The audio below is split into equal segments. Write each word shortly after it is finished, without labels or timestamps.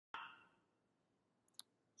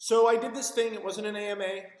So I did this thing, it wasn't an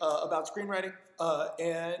AMA, about screenwriting,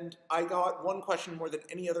 and I got one question more than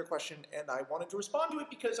any other question, and I wanted to respond to it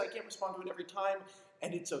because I can't respond to it every time,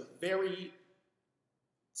 and it's a very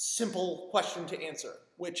simple question to answer,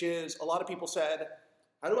 which is, a lot of people said,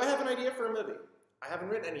 how do I have an idea for a movie? I haven't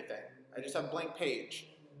written anything, I just have a blank page.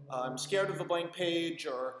 I'm scared of the blank page,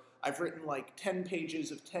 or I've written like 10 pages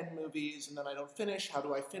of 10 movies and then I don't finish. How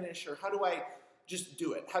do I finish? Or how do I just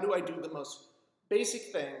do it? How do I do the most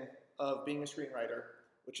basic thing of being a screenwriter,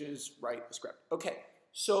 which is write a script? Okay,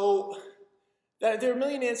 so there are a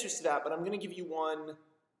million answers to that, but I'm going to give you one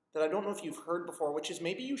that I don't know if you've heard before, which is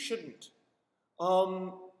maybe you shouldn't.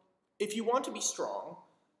 If you want to be strong,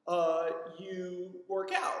 you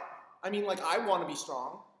work out. I mean, like, I want to be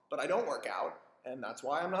strong, but I don't work out, and that's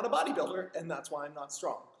why I'm not a bodybuilder, and that's why I'm not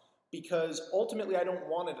strong, because ultimately I don't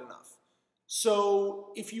want it enough.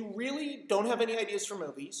 So if you really don't have any ideas for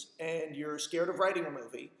movies, and you're scared of writing a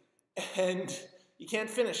movie, and you can't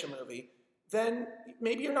finish a movie, then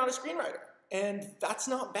maybe you're not a screenwriter, and that's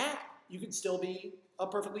not bad. You can still be a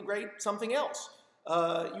perfectly great something else.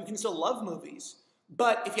 You can still love movies,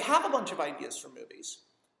 but if you have a bunch of ideas for movies,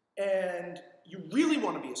 and you really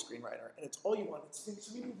want to be a screenwriter, and it's all you want, it's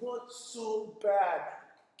things you want so bad,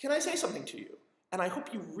 can I say something to you? And I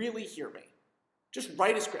hope you really hear me. Just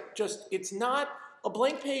write a script. It's not, a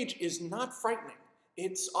blank page is not frightening.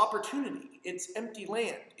 It's opportunity. It's empty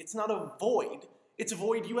land. It's not a void. It's a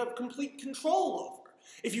void you have complete control over.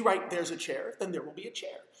 If you write, there's a chair, then there will be a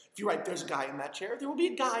chair. If you write, there's a guy in that chair, there will be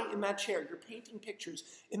a guy in that chair. You're painting pictures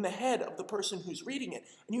in the head of the person who's reading it,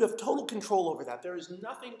 and you have total control over that. There is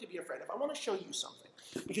nothing to be afraid of. I want to show you something,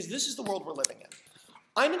 because this is the world we're living in.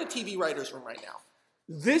 I'm in a TV writer's room right now.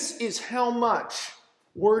 This is how much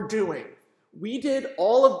we're doing. We did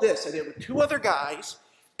all of this. I did it with two other guys,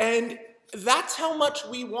 and that's how much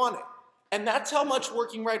we want it. And that's how much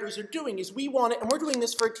working writers are doing, is we want it, and we're doing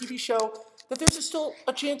this for a TV show that there's still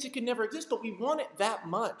a chance it could never exist, but we want it that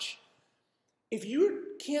much. If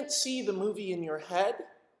you can't see the movie in your head,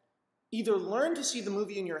 either learn to see the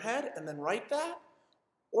movie in your head and then write that,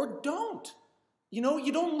 or don't. You know,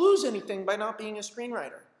 you don't lose anything by not being a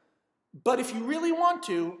screenwriter. But if you really want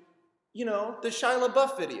to, you know, the Shia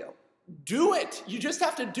LaBeouf video, do it. You just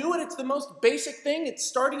have to do it. It's the most basic thing. It's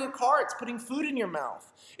starting a car. It's putting food in your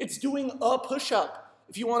mouth. It's doing a push-up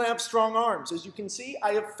if you want to have strong arms. As you can see,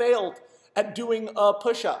 I have failed at doing a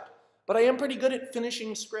push-up, but I am pretty good at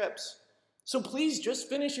finishing scripts. So please just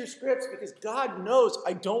finish your scripts, because God knows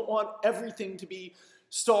I don't want everything to be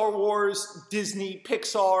Star Wars, Disney,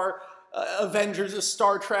 Pixar, Avengers, a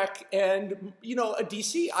Star Trek, and, you know, a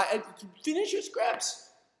DC. Finish your scripts.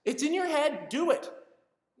 It's in your head. Do it.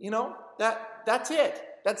 You know, that's it.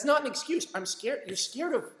 That's not an excuse. I'm scared. You're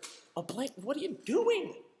scared of a blank. What are you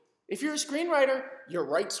doing? If you're a screenwriter, you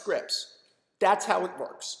write scripts. That's how it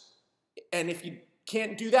works. And if you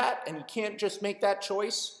can't do that, and you can't just make that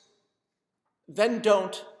choice, then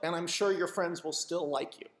don't, and I'm sure your friends will still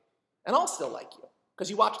like you. And I'll still like you, because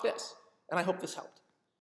you watched this, and I hope this helped.